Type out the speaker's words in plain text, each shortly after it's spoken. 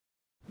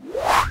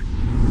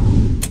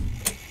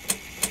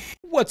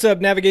What's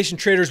up, navigation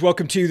traders?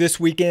 Welcome to this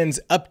weekend's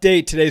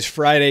update. Today's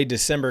Friday,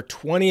 December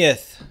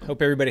 20th.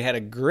 Hope everybody had a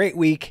great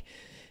week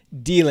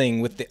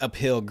dealing with the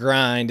uphill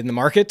grind in the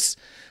markets.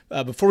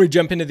 Before we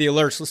jump into the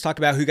alerts, let's talk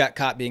about who got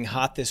caught being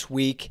hot this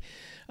week.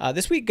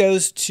 This week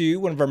goes to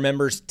one of our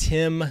members,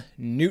 Tim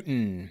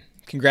Newton.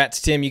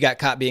 Congrats, Tim. You got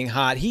caught being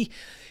hot. He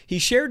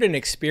shared an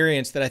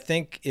experience that I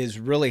think is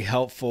really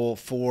helpful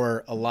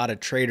for a lot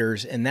of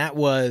traders, and that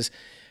was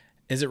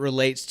as it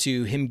relates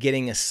to him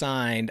getting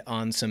assigned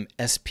on some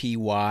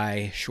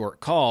SPY short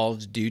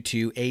calls due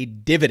to a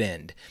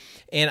dividend.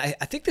 And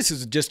I think this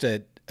is just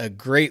a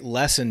great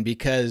lesson,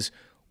 because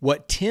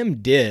what Tim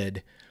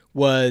did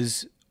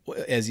was,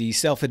 as he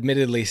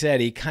self-admittedly said,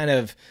 he kind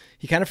of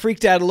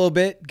freaked out a little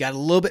bit, got a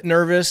little bit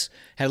nervous,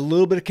 had a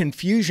little bit of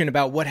confusion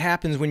about what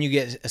happens when you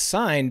get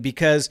assigned,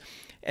 because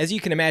as you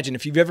can imagine,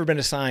 if you've ever been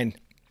assigned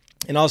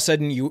and all of a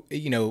sudden you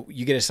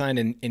get assigned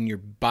and your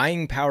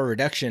buying power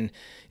reduction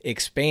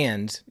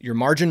expands, your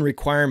margin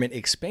requirement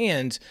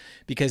expands,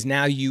 because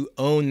now you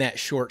own that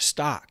short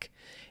stock.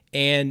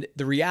 And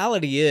the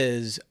reality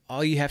is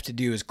all you have to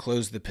do is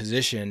close the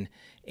position,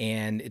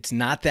 and it's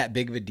not that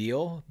big of a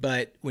deal.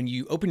 But when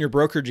you open your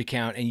brokerage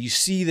account and you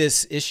see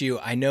this issue,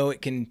 I know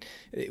it can,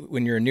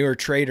 when you're a newer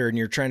trader and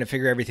you're trying to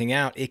figure everything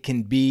out, it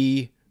can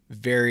be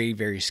very,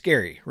 very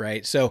scary,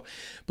 right? So,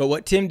 but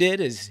what Tim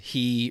did is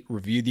he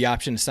reviewed the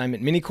option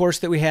assignment mini course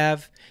that we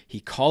have. He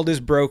called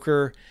his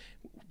broker,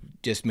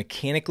 just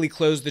mechanically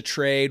closed the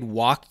trade,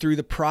 walked through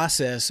the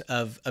process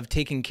of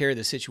taking care of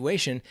the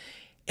situation.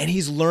 And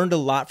he's learned a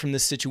lot from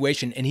this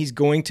situation, and he's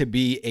going to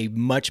be a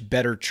much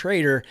better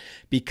trader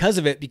because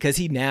of it, because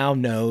he now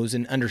knows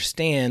and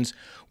understands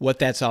what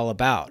that's all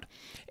about.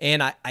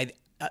 And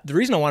the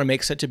reason I want to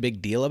make such a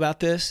big deal about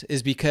this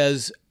is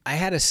because I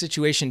had a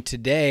situation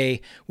today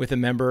with a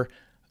member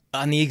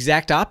on the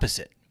exact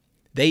opposite.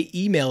 They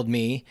emailed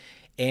me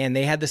and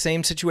they had the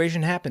same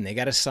situation happen. They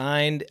got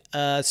assigned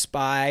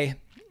SPY.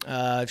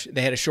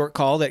 They had a short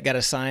call that got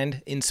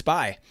assigned in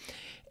SPY,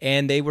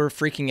 and they were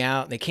freaking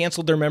out. They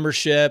canceled their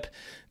membership.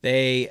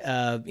 They,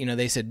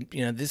 they said,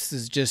 this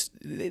is just,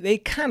 they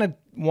kind of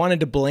wanted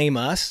to blame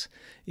us,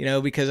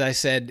 because I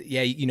said,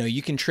 yeah,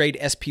 you can trade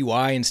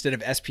SPY instead of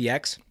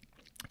SPX.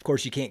 Of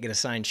course, you can't get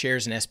assigned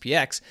shares in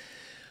SPX.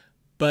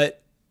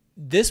 But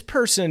this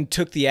person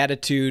took the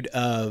attitude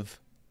of,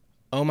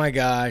 oh my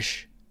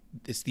gosh,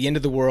 it's the end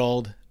of the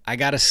world. I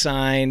got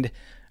assigned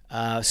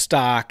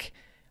stock.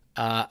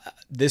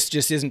 This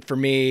just isn't for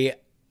me.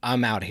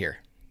 I'm out here,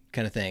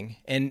 kind of thing.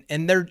 And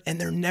they're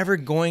never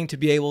going to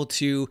be able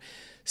to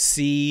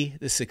see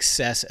the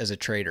success as a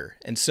trader.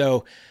 And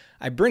so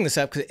I bring this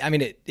up because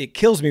it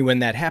kills me when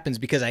that happens,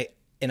 because I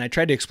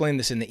tried to explain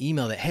this in the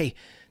email that, hey,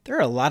 there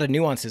are a lot of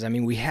nuances.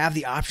 We have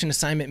the option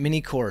assignment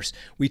mini course.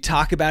 We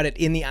talk about it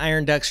in the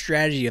Iron Duck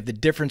strategy of the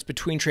difference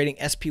between trading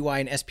SPY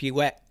and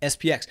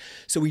SPX.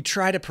 So we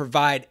try to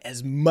provide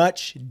as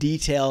much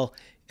detail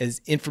as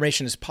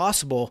information as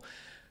possible.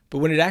 But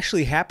when it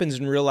actually happens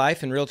in real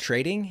life and real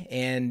trading,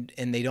 and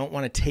they don't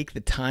want to take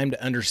the time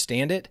to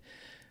understand it,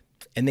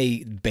 and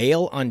they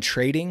bail on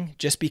trading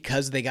just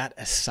because they got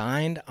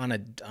assigned on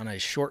a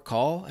short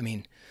call,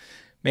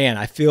 man,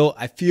 I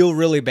feel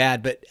really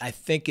bad. But I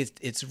think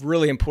it's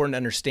really important to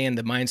understand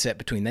the mindset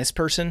between this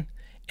person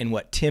and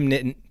what Tim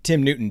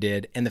Newton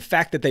did, and the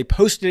fact that they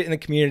posted it in the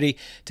community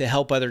to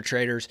help other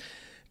traders.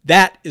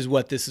 That is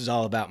what this is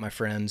all about, my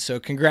friends. So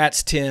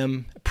congrats,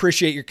 Tim.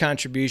 Appreciate your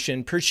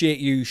contribution. Appreciate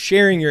you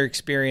sharing your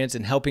experience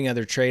and helping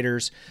other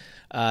traders.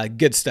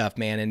 Good stuff,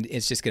 man. And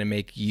it's just going to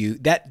make you,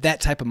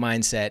 that type of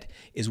mindset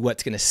is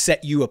what's going to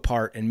set you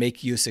apart and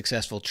make you a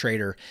successful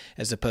trader,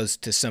 as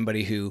opposed to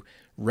somebody who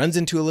runs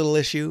into a little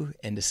issue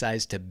and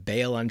decides to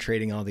bail on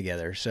trading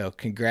altogether. So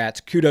congrats.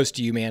 Kudos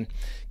to you, man.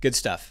 Good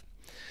stuff.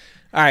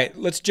 All right,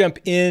 let's jump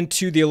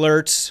into the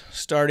alerts,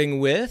 starting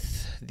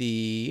with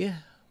the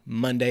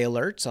Monday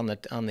alerts on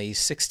the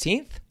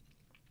 16th.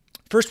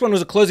 First one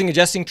was a closing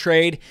adjusting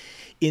trade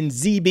in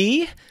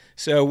ZB.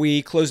 So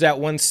we closed out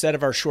one set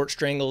of our short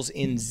strangles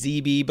in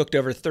ZB, booked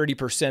over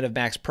 30% of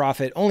max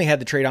profit, only had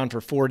the trade on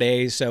for 4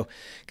 days. So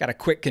got a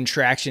quick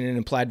contraction in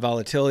implied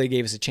volatility,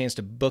 gave us a chance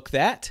to book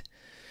that.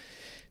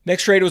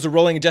 Next trade was a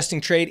rolling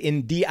adjusting trade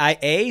in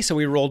DIA. So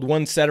we rolled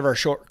one set of our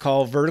short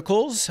call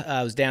verticals. It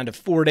was down to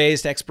 4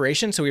 days to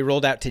expiration. So we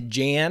rolled out to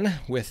Jan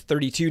with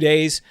 32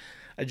 days,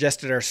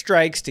 adjusted our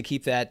strikes to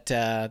keep that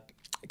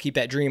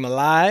dream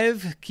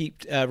alive,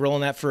 keep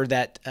rolling that for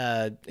that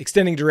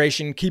extending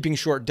duration, keeping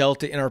short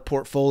delta in our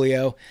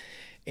portfolio,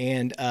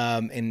 and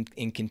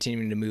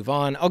continuing to move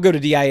on. I'll go to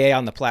DIA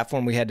on the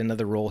platform. We had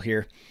another roll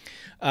here.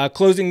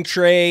 Closing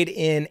trade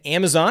in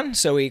Amazon.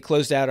 So we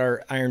closed out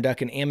our Iron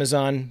Duck in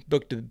Amazon,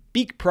 booked a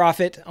beak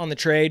profit on the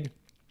trade.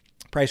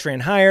 Price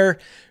ran higher,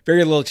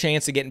 very little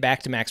chance of getting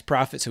back to max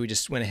profit. So we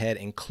just went ahead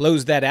and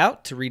closed that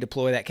out to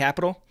redeploy that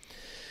capital.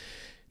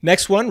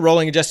 Next one,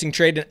 rolling adjusting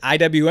trade in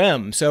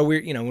IWM. So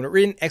when we're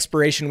in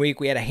expiration week,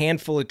 we had a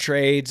handful of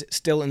trades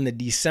still in the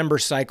December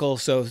cycle.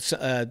 So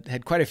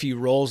had quite a few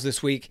rolls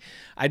this week.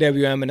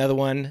 IWM, another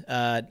one.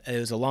 It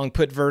was a long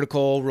put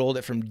vertical, rolled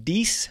it from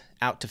Dec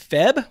out to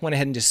Feb, went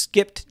ahead and just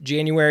skipped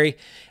January,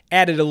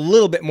 added a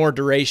little bit more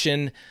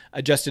duration,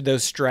 adjusted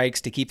those strikes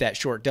to keep that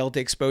short delta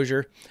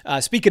exposure.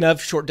 Speaking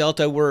of short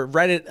delta, we're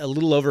right at a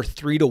little over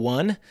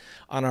 3-to-1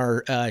 on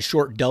our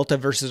short delta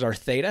versus our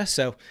theta.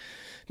 So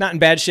not in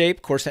bad shape.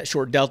 Of course, that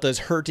short delta is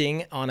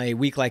hurting on a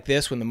week like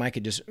this when the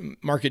market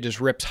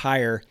just rips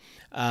higher,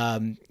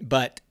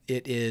 but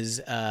it is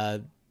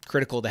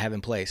critical to have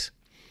in place.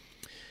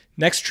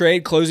 Next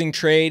trade, closing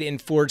trade in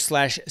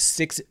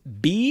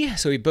 /6B.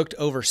 So we booked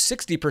over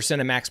 60%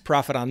 of max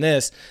profit on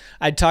this.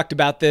 I'd talked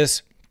about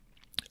this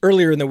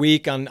earlier in the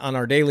week on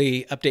our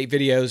daily update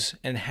videos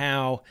and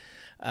how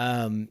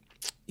the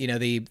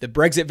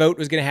Brexit vote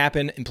was going to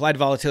happen. Implied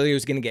volatility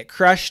was going to get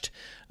crushed.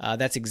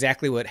 That's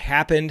exactly what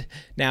happened.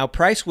 Now,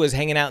 price was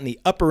hanging out in the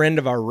upper end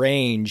of our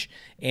range,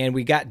 and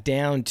we got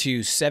down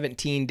to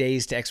 17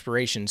 days to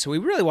expiration. So we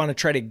really want to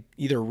try to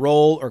either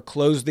roll or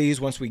close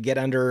these once we get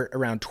under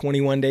around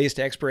 21 days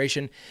to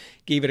expiration.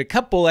 Gave it a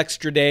couple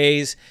extra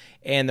days,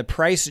 and the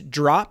price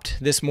dropped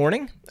this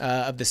morning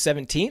of the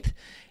 17th.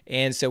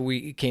 And so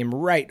we came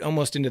right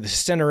almost into the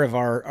center of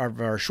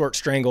our short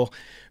strangle,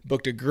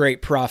 booked a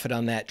great profit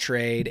on that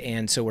trade.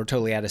 And so we're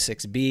totally out of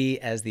 6B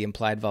as the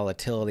implied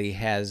volatility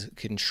has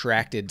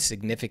contracted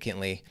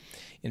significantly.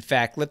 In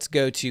fact, let's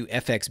go to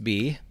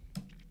FXB,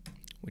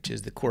 which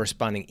is the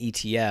corresponding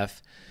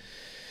ETF,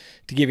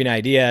 to give you an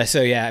idea.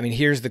 So yeah, I mean,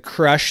 here's the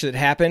crush that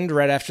happened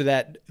right after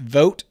that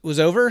vote was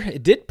over.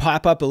 It did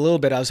pop up a little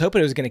bit. I was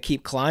hoping it was going to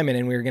keep climbing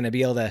and we were going to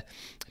be able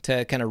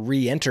to kind of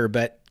re-enter,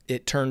 but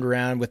it turned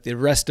around with the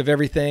rest of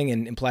everything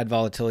and implied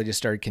volatility just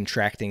started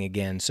contracting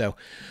again. So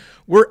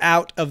we're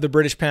out of the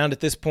British pound at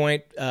this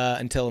point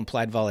until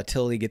implied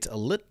volatility gets a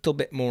little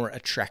bit more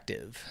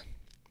attractive.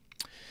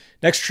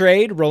 Next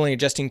trade, rolling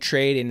adjusting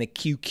trade in the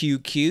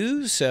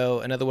QQQ. So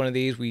another one of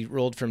these, we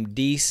rolled from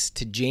Dec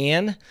to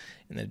Jan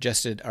and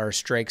adjusted our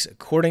strikes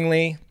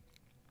accordingly.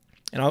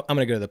 And I'm going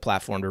to go to the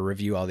platform to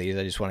review all these.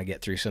 I just want to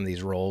get through some of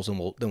these rolls and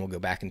then we'll go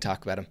back and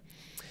talk about them.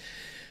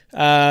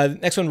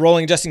 Next one,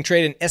 rolling adjusting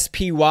trade in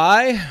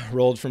SPY,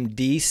 rolled from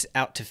Dec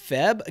out to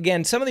Feb.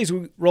 Again, some of these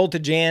we rolled to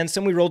Jan,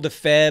 some we rolled to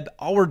Feb.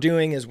 All we're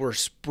doing is we're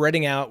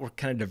spreading out, we're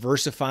kind of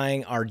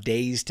diversifying our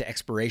days to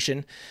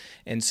expiration.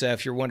 And so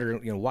if you're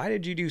wondering, why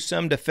did you do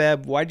some to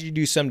Feb? Why did you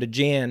do some to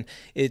Jan?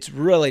 It's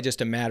really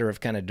just a matter of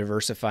kind of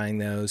diversifying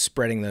those,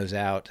 spreading those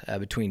out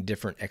between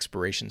different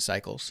expiration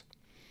cycles.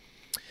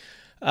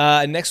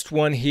 Next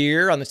one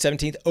here on the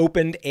 17th,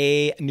 opened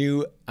a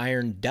new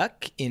iron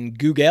duck in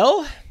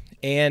Google.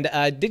 And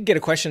I did get a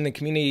question in the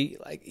community,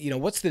 like,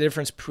 what's the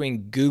difference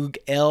between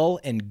Goog-L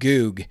and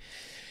Goog?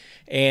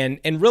 And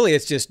really,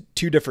 it's just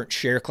two different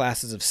share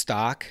classes of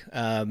stock.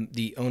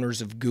 The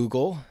owners of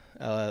Google,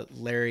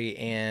 Larry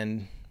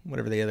and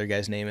whatever the other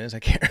guy's name is, I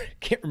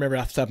can't remember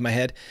off the top of my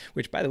head.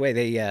 Which, by the way,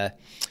 they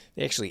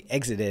actually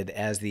exited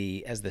as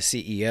the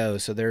CEO,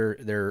 so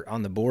they're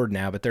on the board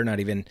now, but they're not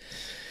even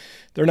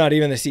the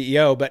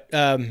CEO. But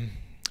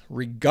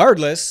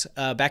regardless,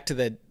 back to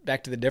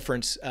the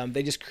difference,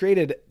 they just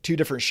created two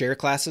different share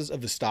classes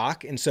of the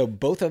stock, and so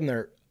both of them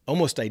are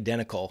almost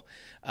identical.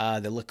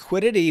 The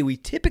liquidity we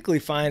typically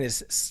find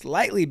is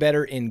slightly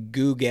better in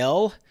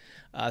Google,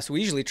 so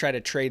we usually try to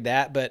trade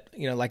that. But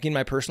like in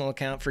my personal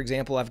account, for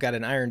example, I've got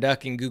an iron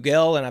duck in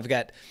Google, and I've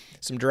got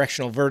some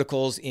directional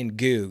verticals in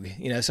Goog.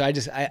 So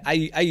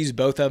I use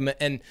both of them,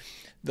 and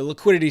the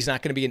liquidity is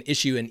not going to be an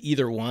issue in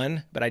either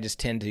one, but I just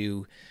tend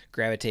to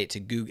gravitate to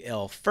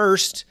Google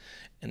first.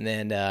 And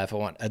then if I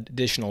want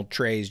additional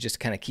trades, just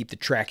kind of keep the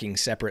tracking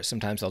separate.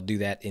 Sometimes I'll do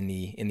that in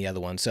the other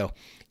one. So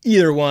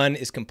either one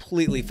is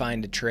completely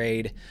fine to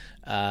trade,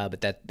 but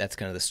that's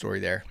kind of the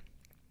story there.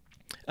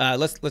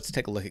 Let's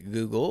take a look at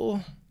Google.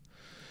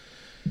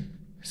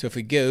 So if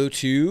we go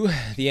to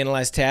the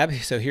Analyze tab,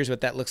 so here's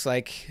what that looks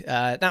like.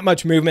 Not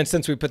much movement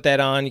since we put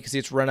that on. You can see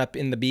it's run up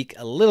in the beak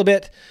a little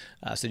bit.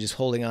 So just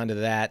holding on to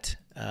that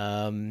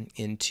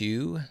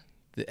into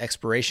the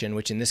expiration,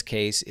 which in this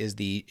case is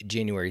the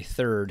January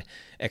 3rd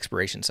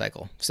expiration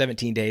cycle.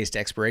 17 days to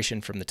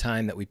expiration from the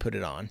time that we put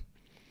it on.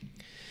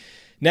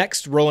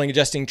 Next, rolling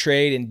adjusting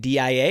trade in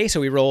DIA. So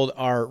we rolled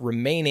our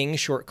remaining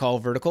short call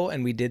vertical,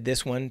 and we did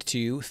this one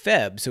to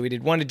Feb. So we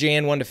did one to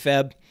Jan, one to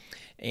Feb,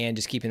 and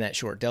just keeping that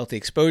short delta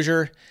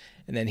exposure.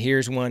 And then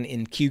here's one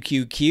in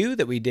QQQ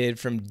that we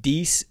did from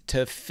Dec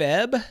to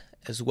Feb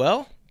as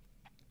well.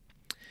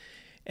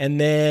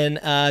 And then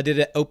did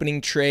an opening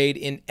trade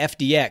in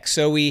FDX.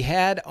 So we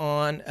had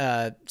on,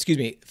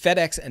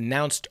 FedEx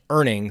announced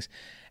earnings.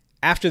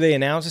 After they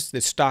announced,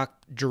 the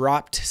stock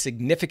dropped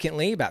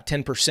significantly, about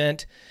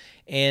 10%.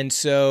 And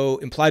so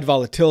implied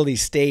volatility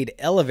stayed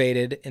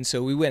elevated. And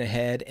so we went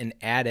ahead and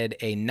added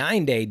a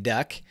 9-day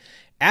duck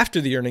after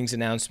the earnings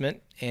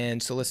announcement.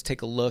 And so let's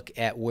take a look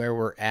at where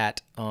we're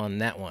at on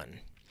that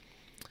one.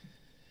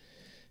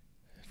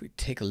 we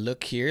take a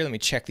look here, let me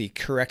check the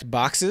correct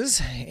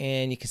boxes,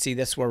 and you can see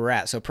that's where we're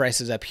at. So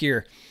price is up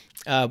here.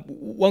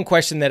 One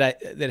question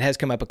that has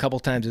come up a couple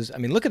times is, I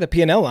mean, look at the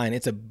P&L line.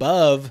 It's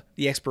above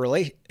the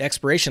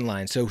expiration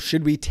line. So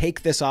should we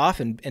take this off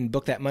and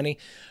book that money?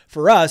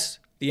 For us,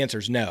 the answer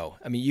is no.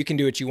 I mean, you can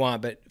do what you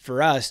want, but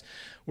for us,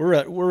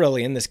 we're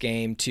really in this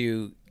game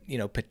to, you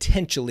know,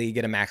 potentially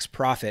get a max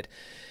profit.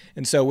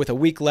 And so with a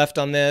week left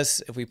on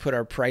this, if we put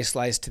our price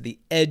slice to the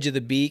edge of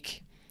the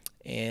beak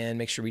and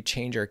make sure we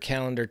change our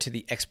calendar to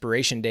the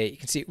expiration date, you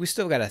can see we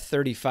still got a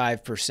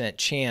 35%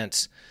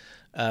 chance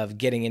of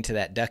getting into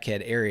that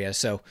duckhead area.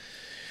 So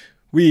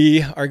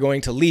we are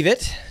going to leave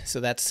it. So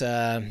that's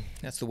the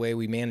way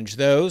we manage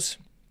those.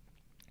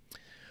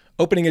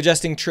 Opening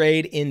adjusting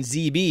trade in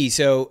ZB.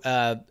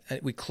 So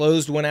we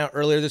closed one out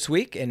earlier this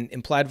week, and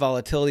implied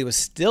volatility was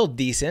still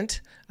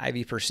decent.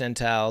 IV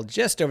percentile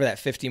just over that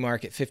 50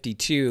 mark at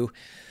 52.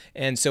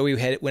 And so we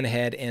went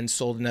ahead and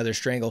sold another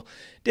strangle.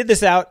 Did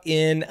this out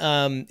in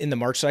the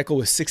March cycle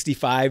with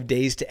 65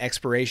 days to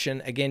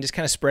expiration. Again, just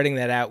kind of spreading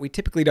that out. We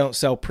typically don't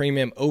sell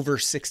premium over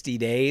 60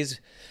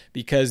 days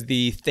because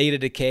the theta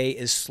decay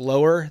is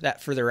slower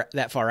that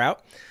far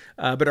out.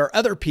 But our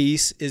other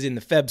piece is in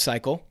the Feb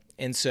cycle.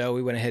 And so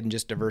we went ahead and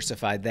just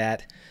diversified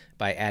that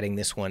by adding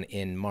this one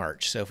in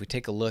March. So if we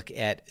take a look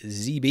at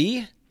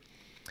ZB,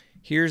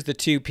 here's the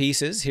two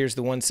pieces. Here's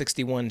the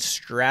 161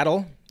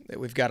 straddle that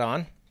we've got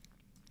on.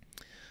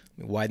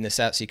 Let me widen this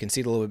out so you can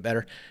see it a little bit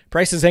better.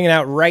 Price is hanging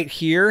out right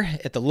here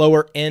at the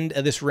lower end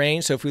of this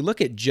range. So if we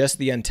look at just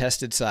the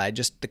untested side,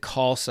 just the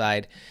call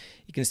side,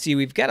 you can see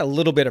we've got a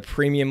little bit of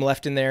premium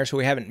left in there, so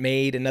we haven't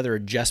made another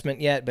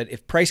adjustment yet. But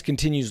if price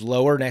continues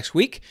lower next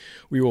week,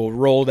 we will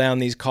roll down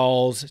these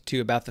calls to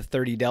about the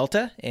 30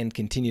 delta and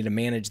continue to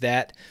manage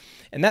that.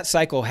 And that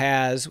cycle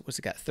has, what's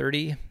it got,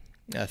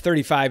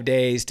 35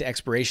 days to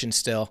expiration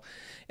still.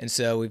 And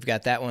so we've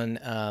got that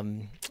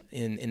one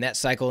in that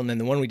cycle. And then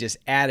the one we just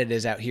added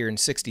is out here in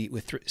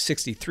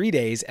 63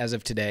 days as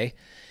of today.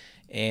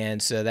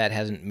 And so that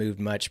hasn't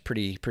moved much,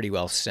 pretty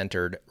well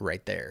centered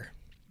right there.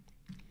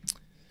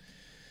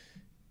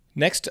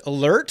 Next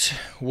alert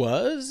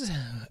was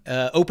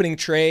opening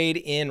trade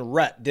in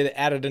RUT.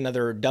 Added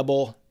another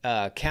double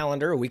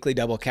calendar, a weekly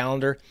double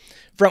calendar.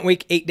 Front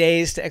week, 8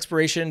 days to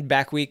expiration.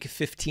 Back week,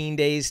 15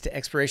 days to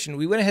expiration.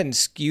 We went ahead and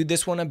skewed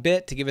this one a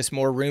bit to give us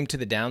more room to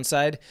the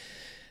downside.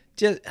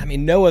 I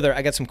mean,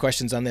 I got some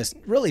questions on this.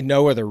 Really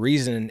no other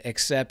reason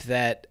except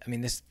that, I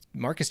mean, this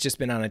market's just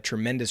been on a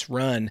tremendous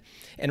run.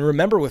 And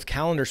remember, with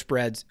calendar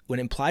spreads, when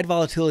implied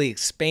volatility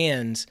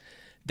expands,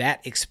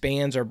 that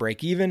expands our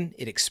break even.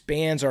 It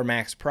expands our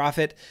max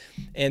profit.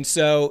 And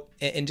so,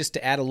 and just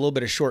to add a little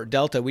bit of short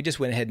delta, we just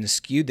went ahead and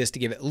skewed this to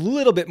give it a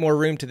little bit more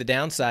room to the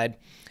downside.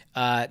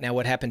 Now,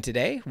 what happened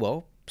today?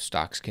 Well,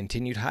 stocks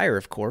continued higher,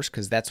 of course,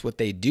 because that's what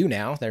they do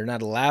now. They're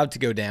not allowed to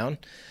go down.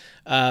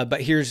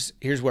 But here's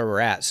where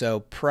we're at. So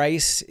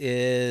price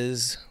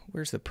is,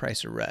 where's the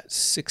price of RUT?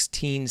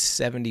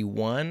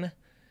 1671.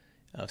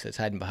 Oh, so it's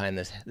hiding behind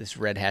this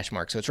red hash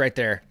mark. So it's right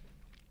there.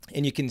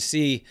 And you can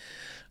see,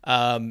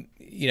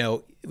 you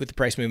know, with the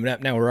price moving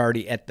up, now we're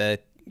already at the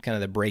kind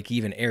of the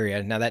break-even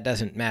area. Now that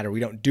doesn't matter.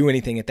 We don't do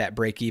anything at that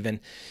break-even.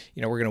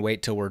 You know, we're going to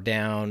wait till we're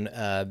down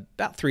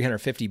about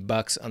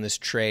 $350 on this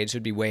trade. So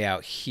it'd be way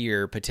out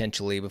here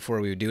potentially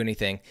before we would do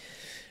anything.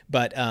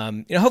 But,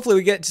 you know, hopefully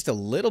we get just a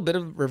little bit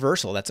of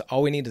reversal. That's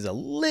all we need is a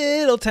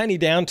little tiny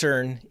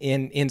downturn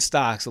in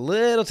stocks, a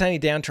little tiny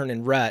downturn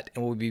in RUT,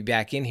 and we'll be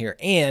back in here.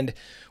 And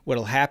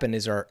what'll happen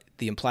is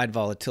the implied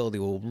volatility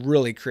will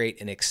really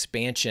create an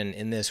expansion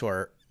in this,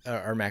 or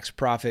our max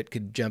profit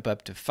could jump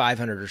up to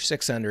 500 or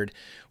 600,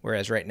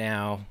 whereas right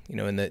now, you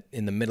know,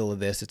 in the middle of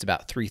this, it's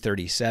about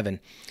 337.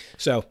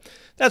 So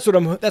that's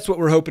what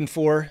we're hoping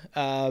for.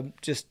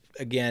 Just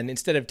again,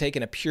 instead of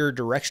taking a pure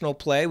directional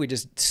play, we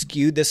just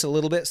skewed this a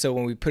little bit. So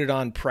when we put it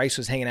on, price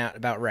was hanging out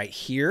about right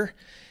here,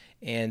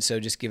 and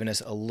so just giving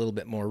us a little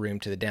bit more room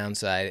to the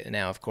downside. And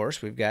now, of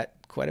course, we've got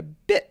quite a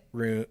bit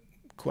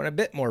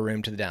more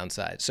room to the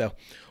downside. So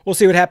we'll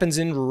see what happens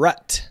in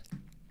RUT.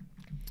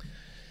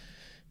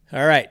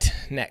 All right,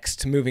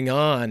 next, moving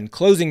on,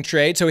 closing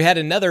trade. So we had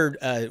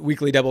another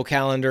weekly double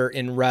calendar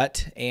in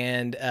RUT,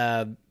 and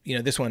you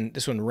know, this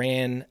one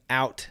ran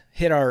out,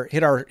 hit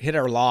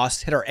our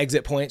loss, hit our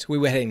exit points. We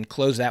went ahead and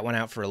closed that one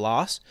out for a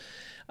loss,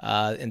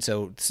 and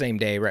so same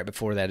day, right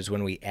before that, is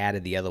when we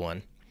added the other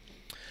one.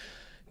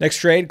 Next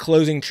trade,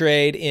 closing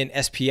trade in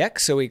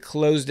SPX. So we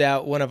closed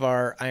out one of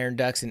our iron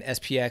ducks in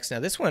SPX. Now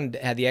this one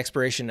had the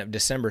expiration of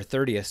December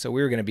 30th, so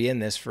we were going to be in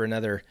this for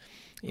another,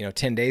 you know,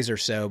 10 days or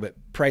so, but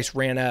price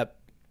ran up,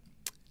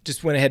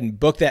 just went ahead and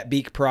booked that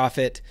beak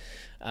profit.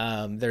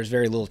 There's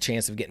very little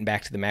chance of getting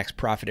back to the max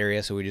profit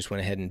area, so we just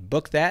went ahead and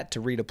booked that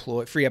to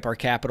redeploy, free up our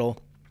capital,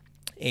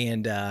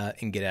 and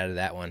get out of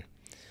that one.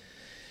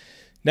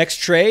 Next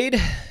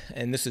trade,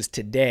 and this is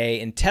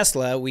today, in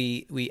Tesla,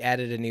 we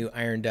added a new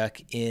iron duck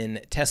in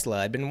Tesla.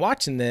 I've been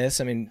watching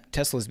this. I mean,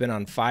 Tesla's been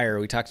on fire.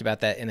 We talked about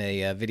that in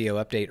a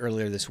video update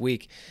earlier this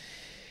week.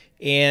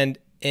 And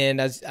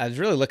I was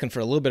really looking for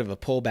a little bit of a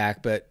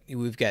pullback, but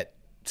we've got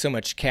so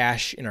much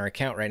cash in our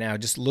account right now,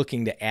 just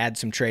looking to add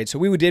some trades. So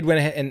we did went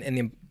ahead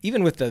and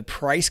even with the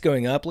price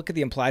going up, look at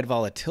the implied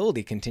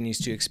volatility continues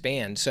to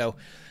expand. So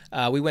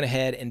we went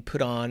ahead and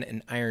put on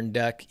an iron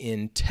duck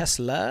in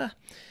Tesla.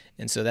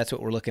 And so that's what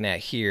we're looking at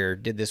here.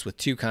 Did this with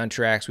 2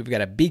 contracts. We've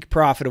got a beak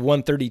profit of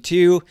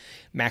 132,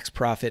 max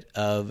profit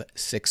of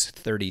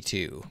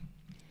 632.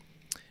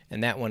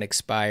 And that one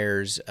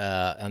expires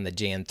on the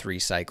Jan 3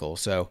 cycle.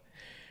 So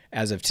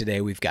as of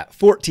today, we've got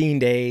 14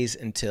 days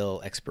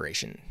until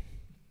expiration.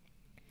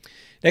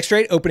 Next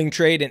trade, opening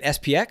trade in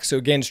SPX. So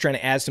again, just trying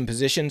to add some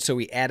positions. So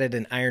we added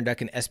an iron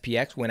duck in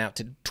SPX, went out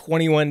to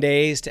 21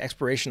 days to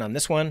expiration on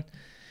this one.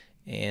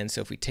 And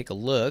so if we take a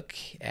look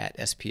at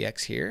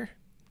SPX here,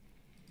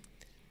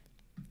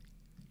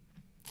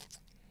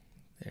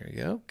 there we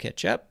go,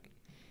 catch up.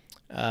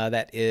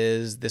 That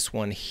is this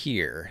one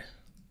here.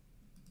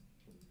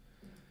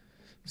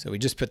 So we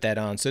just put that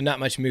on. So not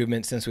much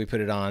movement since we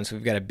put it on. So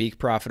we've got a beak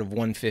profit of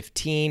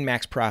 115,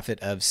 max profit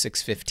of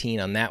 615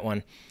 on that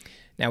one.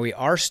 Now we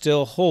are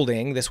still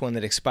holding this one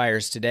that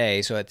expires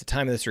today. So at the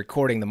time of this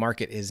recording, the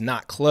market is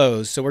not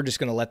closed. So we're just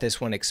going to let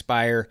this one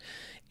expire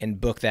and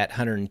book that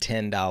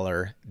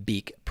 $110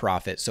 beak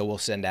profit. So we'll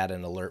send out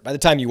an alert. By the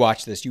time you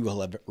watch this, you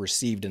will have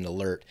received an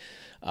alert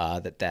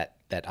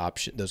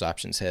those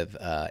options have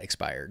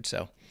expired.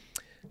 So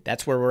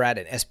that's where we're at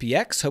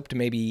SPX. Hope to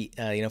maybe,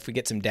 if we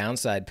get some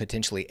downside,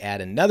 potentially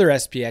add another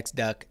SPX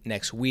duck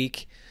next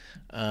week.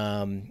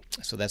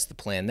 So that's the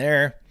plan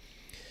there.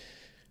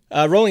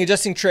 Rolling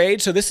adjusting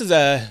trade. So this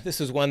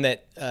is one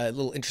that a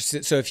little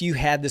interesting. So if you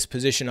had this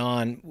position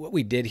on, what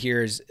we did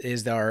here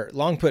is our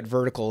long put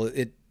vertical.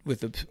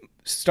 With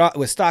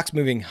stocks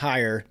moving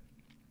higher,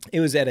 it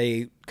was at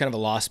a kind of a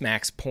loss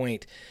max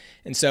point,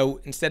 and so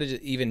instead of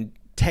even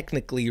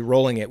technically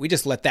rolling it, we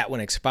just let that one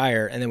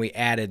expire, and then we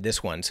added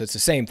this one. So it's the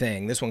same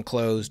thing. This one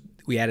closed.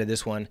 We added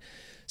this one.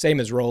 Same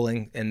as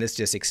rolling, and this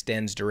just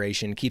extends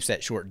duration, keeps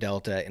that short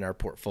delta in our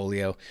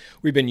portfolio.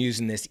 We've been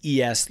using this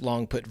ES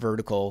long put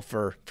vertical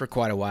for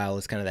quite a while.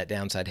 It's kind of that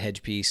downside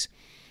hedge piece.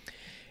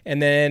 And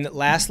then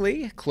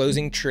lastly,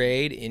 closing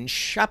trade in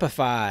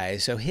Shopify.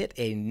 So hit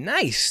a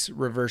nice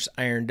reverse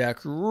iron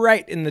duck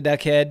right in the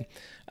duck head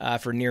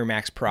for near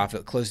max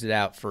profit. Closed it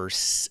out for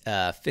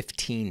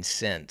 15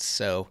 cents.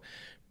 So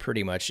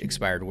pretty much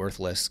expired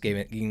worthless,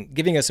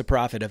 giving us a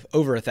profit of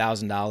over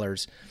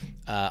 $1,000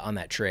 on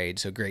that trade.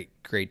 So great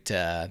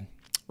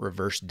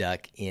reverse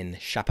duck in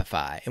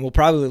Shopify. And we'll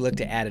probably look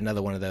to add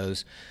another one of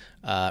those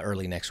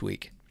early next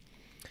week.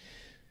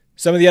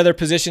 Some of the other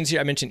positions here,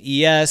 I mentioned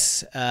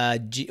ES.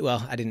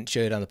 Well, I didn't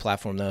show it on the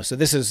platform though. So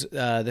this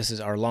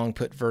is our long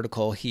put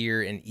vertical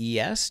here in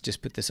ES.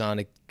 Just put this on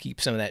to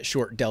keep some of that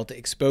short delta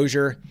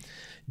exposure.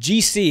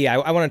 GC,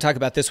 I want to talk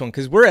about this one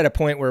because we're at a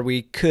point where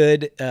we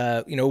could,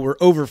 we're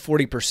over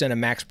 40% of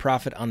max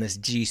profit on this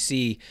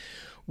GC.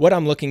 What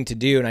I'm looking to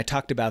do, and I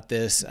talked about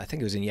this, I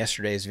think it was in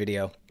yesterday's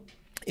video,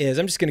 is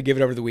I'm just going to give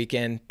it over the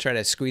weekend, try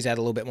to squeeze out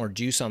a little bit more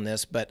juice on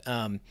this. But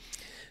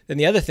then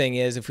the other thing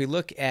is, if we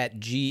look at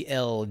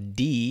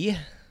GLD,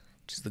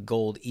 which is the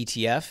gold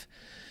ETF,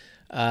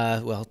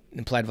 well,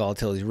 implied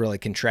volatility is really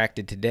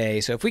contracted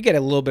today. So if we get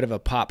a little bit of a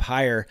pop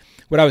higher,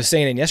 what I was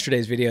saying in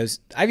yesterday's videos,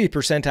 IV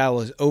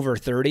percentile is over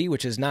 30,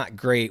 which is not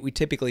great. We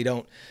typically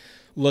don't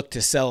look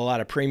to sell a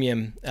lot of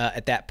premium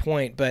at that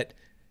point, but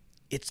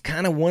it's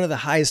kind of one of the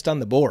highest on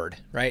the board,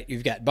 right?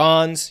 You've got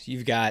bonds,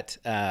 you've got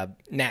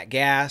nat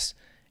gas,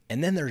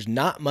 and then there's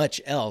not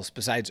much else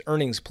besides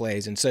earnings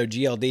plays. And so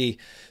GLD,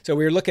 so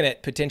we were looking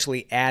at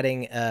potentially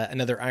adding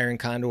another iron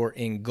condor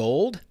in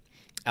gold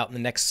out in the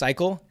next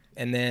cycle.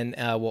 And then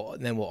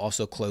we'll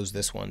also close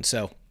this one.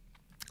 So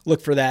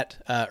look for that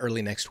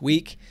early next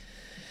week.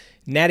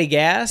 Natty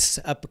Gas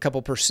up a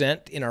couple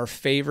percent in our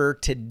favor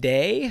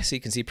today. So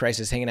you can see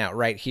prices hanging out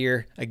right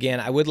here. Again,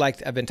 I've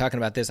been talking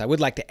about this. I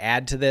would like to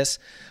add to this,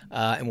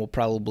 and we'll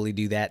probably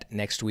do that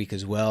next week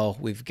as well.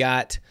 We've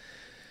got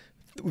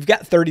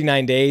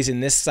 39 days in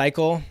this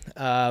cycle.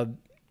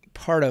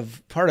 Part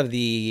of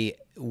the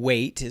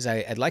weight is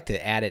I'd like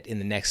to add it in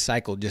the next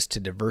cycle just to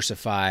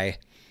diversify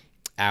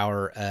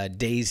our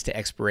days to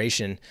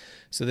expiration.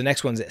 So the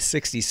next one's at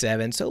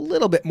 67, so a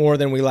little bit more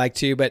than we like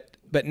to, but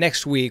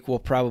next week we'll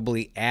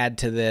probably add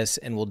to this,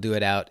 and we'll do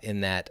it out in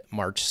that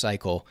March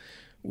cycle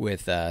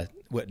with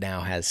what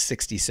now has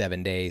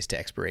 67 days to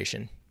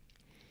expiration.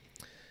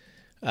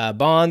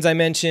 Bonds I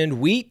mentioned.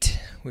 Wheat,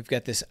 we've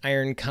got this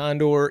iron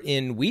condor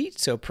in wheat,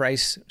 so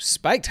price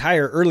spiked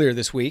higher earlier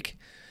this week.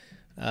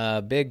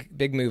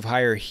 Big move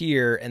higher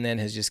here, and then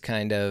has just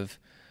kind of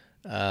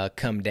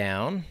come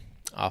down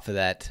off of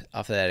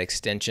that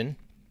extension.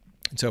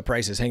 And so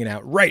price is hanging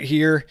out right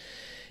here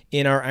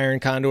in our iron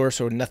condor,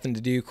 so nothing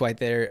to do quite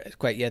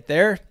yet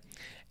there.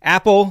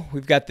 Apple,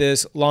 we've got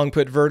this long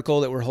put vertical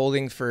that we're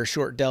holding for a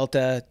short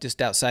delta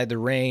just outside the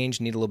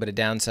range. Need a little bit of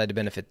downside to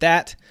benefit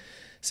that.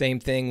 Same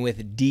thing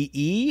with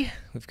DE.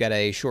 We've got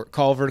a short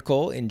call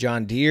vertical in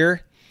John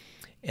Deere.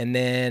 And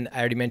then I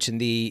already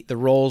mentioned the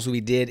rolls we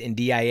did in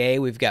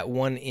DIA. We've got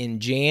one in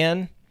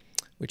Jan,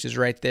 which is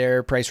right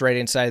there, price right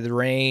inside the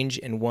range,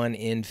 and one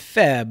in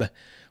Feb,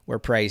 where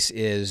price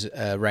is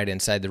right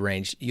inside the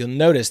range. You'll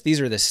notice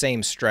these are the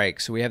same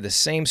strikes. So we have the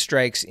same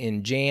strikes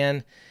in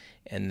Jan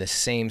and the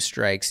same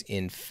strikes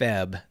in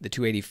Feb, the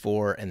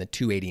 284 and the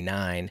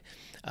 289,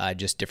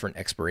 just different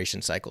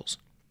expiration cycles.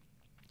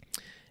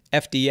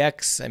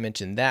 FDX, I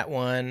mentioned that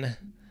one.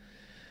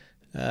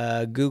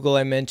 Google,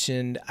 I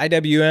mentioned.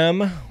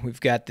 IWM,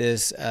 we've got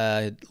this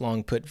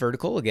long put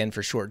vertical, again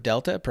for short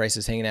delta. Price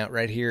is hanging out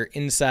right here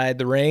inside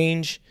the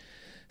range.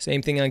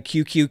 Same thing on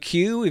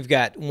QQQ. We've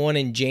got one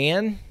in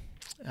Jan,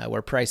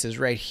 where price is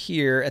right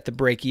here at the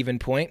break-even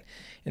point.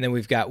 And then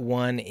we've got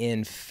one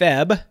in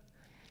Feb,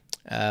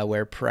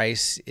 where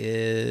price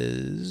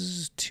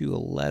is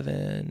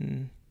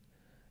 211.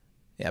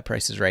 Yeah,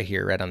 price is right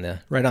here, right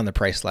on the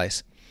price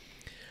slice.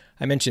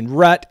 I mentioned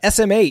RUT,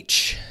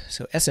 SMH.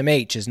 So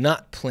SMH is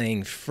not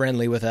playing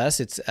friendly with us.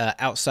 It's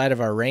outside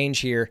of our range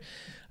here.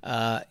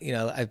 You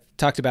know, I've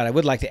talked about I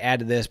would like to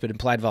add to this, but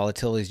implied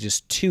volatility is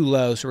just too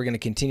low, so we're going to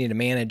continue to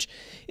manage.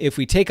 If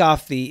we take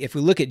off if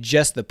we look at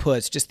just the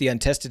puts, just the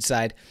untested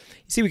side,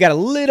 you see we got a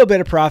little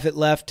bit of profit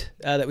left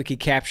that we could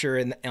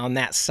capture on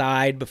that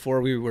side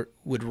before we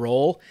would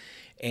roll.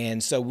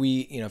 And so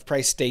if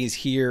price stays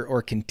here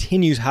or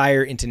continues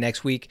higher into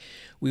next week,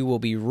 we will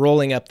be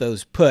rolling up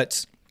those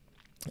puts.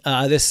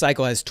 This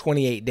cycle has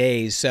 28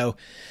 days, so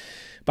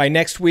by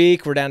next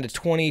week, we're down to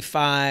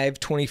 25,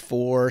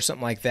 24,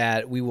 something like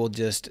that. We will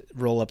just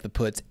roll up the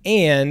puts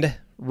and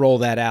roll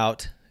that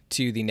out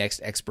to the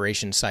next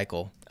expiration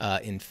cycle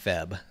in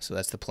Feb. So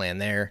that's the plan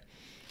there.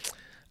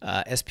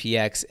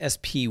 SPX,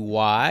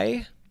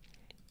 SPY.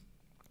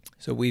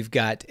 So we've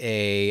got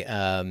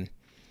this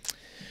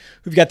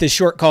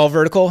short call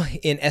vertical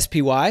in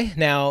SPY.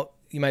 Now,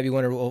 you might be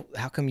wondering, well,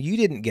 how come you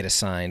didn't get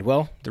assigned?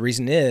 Well, the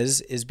reason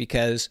is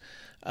because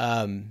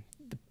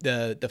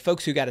the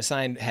folks who got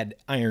assigned had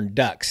iron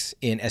ducks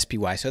in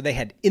SPY, so they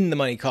had in the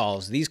money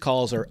calls. These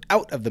calls are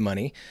out of the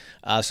money,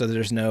 so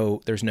there's no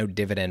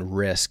dividend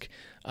risk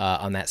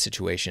on that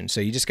situation.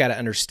 So you just got to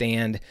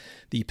understand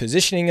the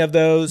positioning of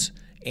those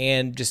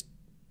and just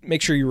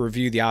make sure you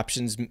review the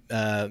options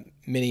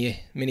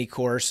mini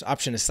course,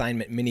 option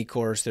assignment mini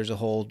course. There's a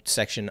whole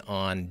section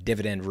on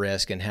dividend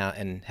risk and how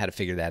to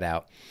figure that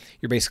out.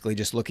 You're basically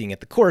just looking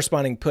at the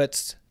corresponding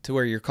puts to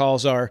where your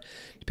calls are,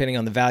 depending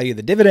on the value of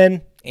the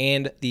dividend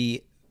and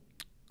the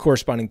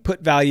corresponding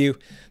put value.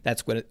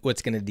 That's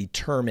what's going to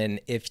determine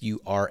if you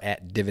are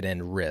at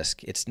dividend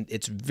risk.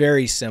 It's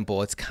very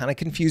simple. It's kind of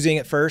confusing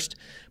at first,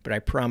 but I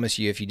promise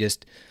you, if you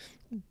just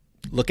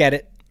look at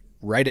it,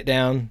 write it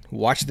down,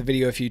 watch the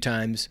video a few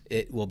times,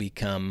 it will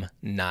become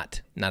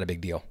not a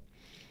big deal.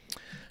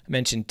 I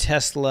mentioned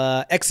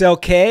Tesla,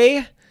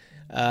 XLK.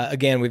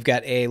 Again, we've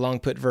got a long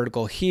put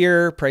vertical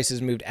here. Price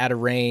has moved out of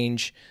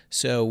range,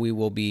 so we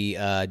will be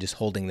just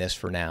holding this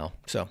for now.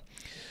 So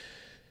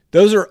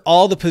those are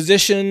all the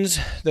positions.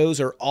 Those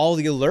are all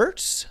the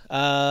alerts.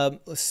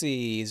 Let's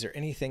see. Is there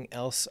anything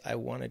else I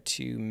wanted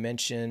to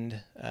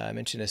mention? I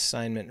mentioned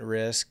assignment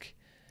risk.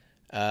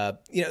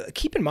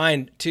 Keep in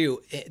mind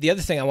too, the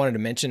other thing I wanted to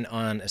mention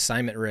on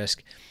assignment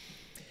risk,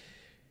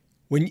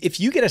 if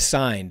you get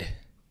assigned,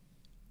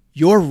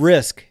 your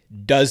risk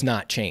does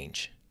not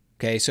change.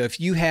 Okay, so if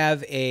you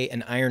have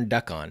an iron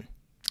duck on,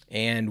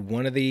 and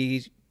one of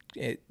the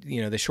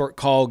short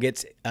call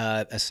gets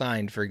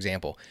assigned, for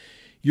example,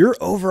 your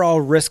overall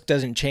risk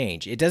doesn't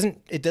change. It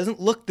doesn't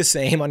look the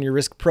same on your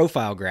risk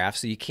profile graph,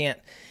 so you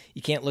can't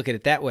look at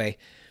it that way.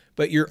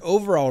 But your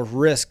overall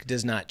risk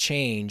does not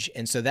change,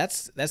 and so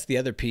that's the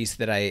other piece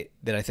that I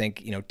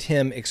think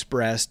Tim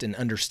expressed and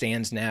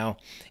understands now,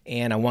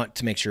 and I want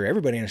to make sure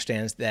everybody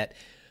understands that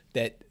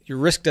your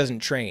risk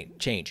doesn't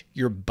change.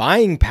 Your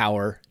buying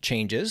power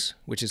changes,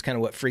 which is kind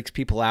of what freaks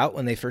people out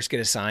when they first get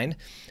assigned,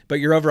 but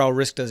your overall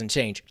risk doesn't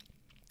change.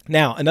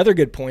 Now, another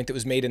good point that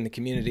was made in the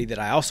community that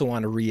I also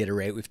want to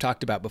reiterate, we've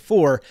talked about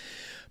before,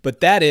 but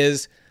that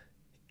is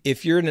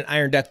if you're in an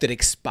iron duck that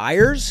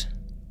expires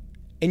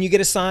and you get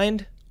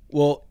assigned,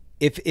 well,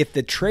 if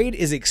the trade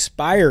is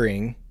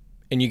expiring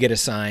and you get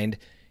assigned,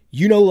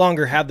 you no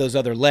longer have those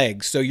other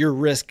legs, so your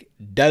risk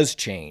does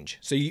change.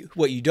 So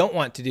what you don't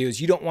want to do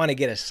is you don't want to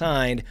get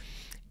assigned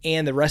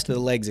and the rest of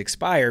the legs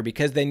expire,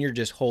 because then you're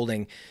just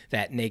holding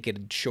that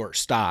naked short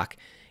stock.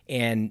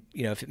 And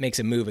if it makes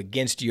a move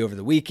against you over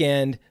the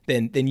weekend,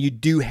 then you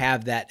do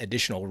have that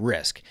additional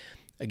risk.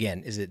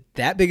 Again, is it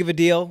that big of a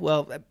deal?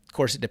 Well, of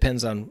course, it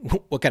depends on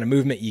what kind of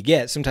movement you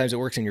get. Sometimes it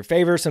works in your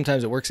favor,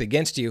 sometimes it works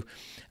against you.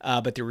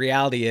 But the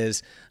reality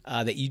is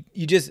that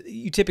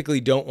you typically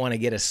don't want to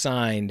get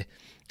assigned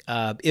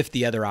if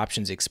the other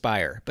options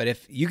expire. But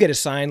if you get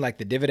assigned like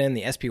the dividend,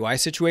 the SPY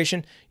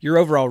situation, your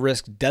overall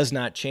risk does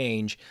not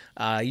change.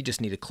 You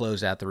just need to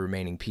close out the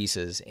remaining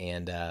pieces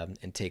and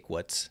take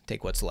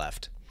what's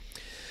left.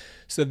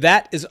 So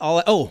that is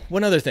all. Oh,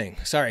 one other thing.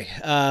 Sorry.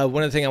 One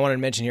other thing I wanted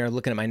to mention here,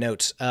 looking at my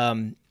notes.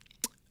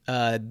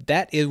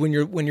 That is when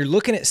you're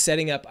looking at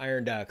setting up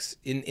iron ducks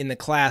in the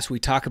class,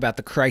 we talk about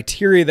the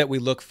criteria that we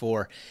look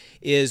for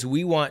is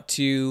we want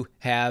to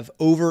have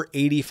over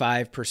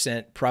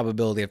 85%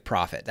 probability of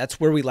profit. That's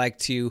where we like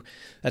to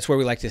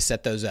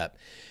set those up.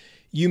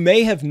 You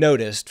may have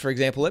noticed, for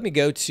example, let me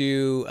go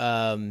to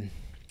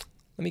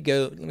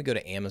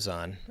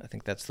Amazon. I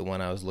think that's the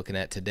one I was looking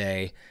at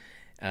today.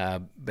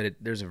 But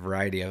there's a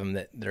variety of them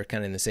that are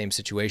kind of in the same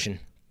situation.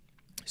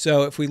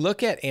 So if we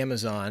look at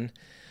Amazon,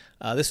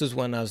 this was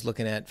one I was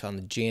looking at on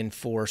the Jan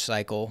 4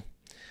 cycle.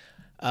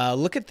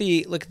 Look at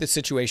the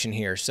situation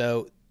here.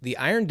 So the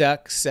iron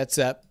duck sets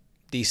up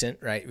decent,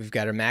 right? We've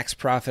got a max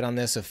profit on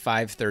this of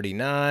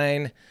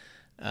 539.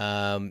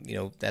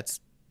 That's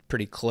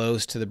pretty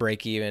close to the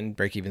break even.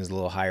 Break even is a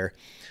little higher.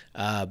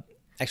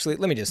 Actually,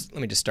 let me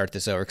just start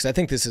this over because I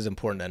think this is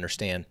important to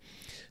understand.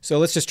 So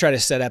let's just try to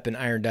set up an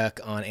iron duck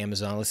on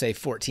Amazon. Let's say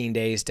 14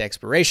 days to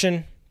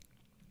expiration.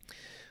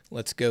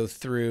 Let's go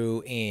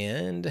through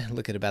and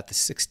look at about the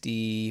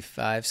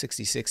 65,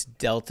 66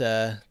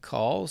 delta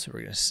call. So we're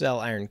going to sell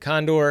iron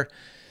condor.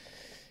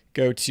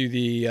 Go to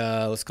the,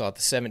 let's call it the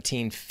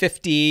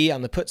 1750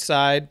 on the put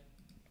side.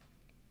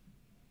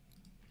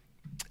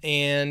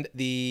 And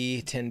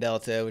the 10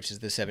 delta, which is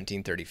the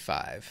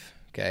 1735.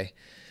 Okay.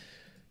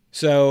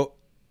 So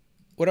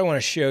what I want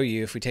to show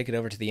you, if we take it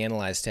over to the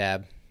Analyze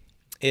tab,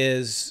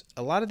 is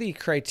a lot of the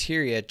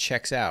criteria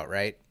checks out,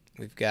 right?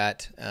 We've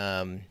got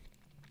a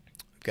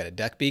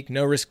duck beak,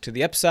 no risk to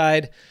the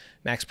upside,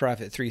 max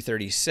profit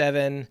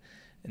 337.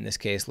 In this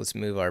case, let's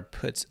move our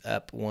puts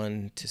up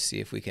one to see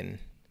if we can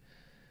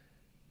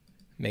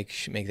make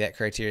that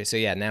criteria. So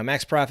yeah, now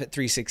max profit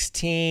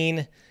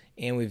 316,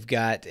 and we've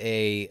got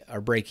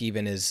our break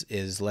even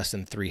is less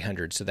than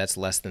 300, so that's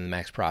less than the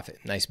max profit.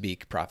 Nice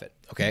beak profit.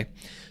 Okay,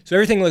 so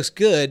everything looks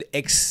good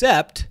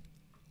except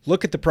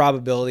look at the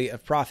probability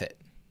of profit.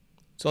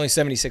 It's only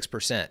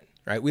 76%,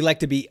 right? We like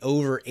to be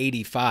over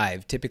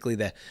 85. Typically,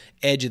 the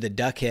edge of the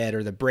duck head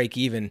or the break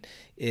even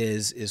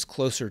is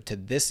closer to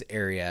this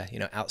area,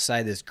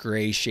 outside this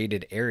gray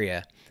shaded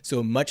area. So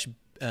a much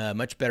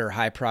better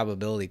high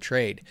probability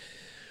trade.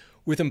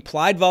 With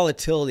implied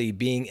volatility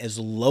being as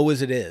low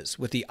as it is,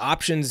 with the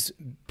options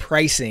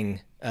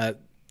pricing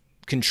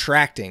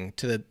contracting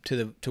to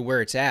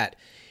where it's at,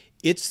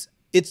 it's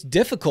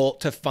difficult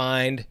to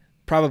find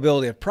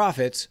probability of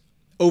profits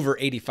over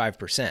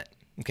 85%.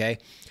 Okay,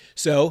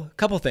 so a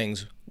couple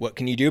things. What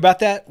can you do about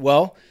that?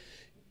 Well,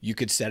 you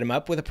could set them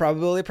up with a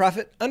probability of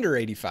profit under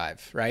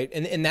 85, right?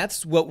 And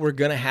that's what we're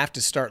going to have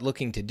to start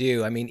looking to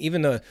do. I mean,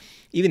 even the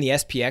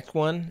SPX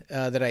one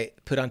that I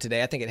put on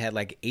today, I think it had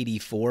like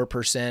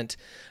 84%.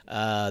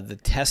 The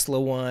Tesla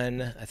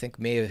one, I think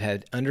may have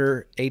had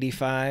under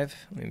 85.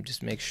 Let me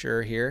just make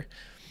sure here.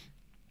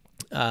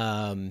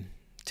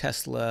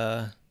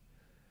 Tesla,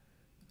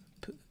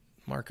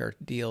 mark our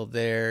deal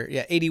there.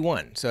 Yeah,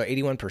 81. So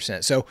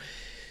 81%. So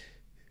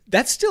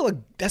that's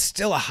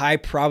still a high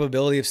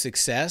probability of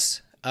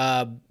success.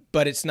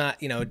 But it's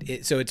not,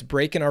 so it's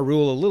breaking our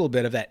rule a little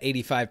bit of that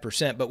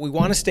 85%, but we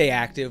want to stay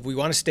active. We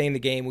want to stay in the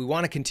game. We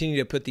want to continue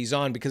to put these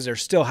on because they're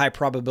still high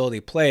probability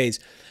plays.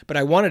 But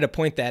I wanted to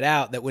point that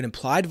out, that when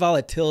implied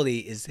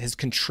volatility has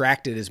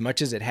contracted as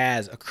much as it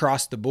has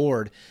across the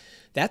board,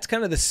 that's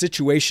kind of the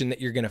situation that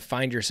you're going to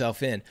find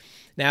yourself in.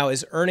 Now,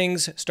 as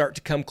earnings start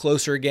to come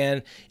closer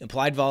again,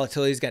 implied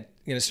volatility is going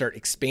to start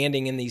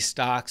expanding in these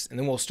stocks, and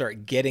then we'll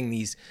start getting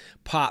these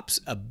pops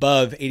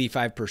above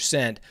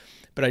 85%.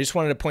 But I just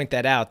wanted to point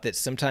that out, that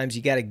sometimes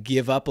you got to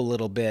give up a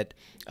little bit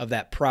of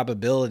that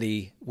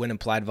probability when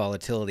implied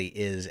volatility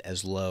is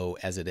as low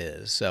as it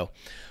is. So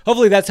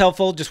hopefully that's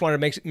helpful. Just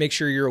wanted to make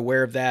sure you're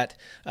aware of that.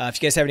 If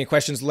you guys have any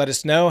questions, let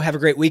us know. Have a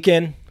great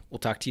weekend. We'll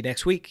talk to you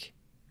next week.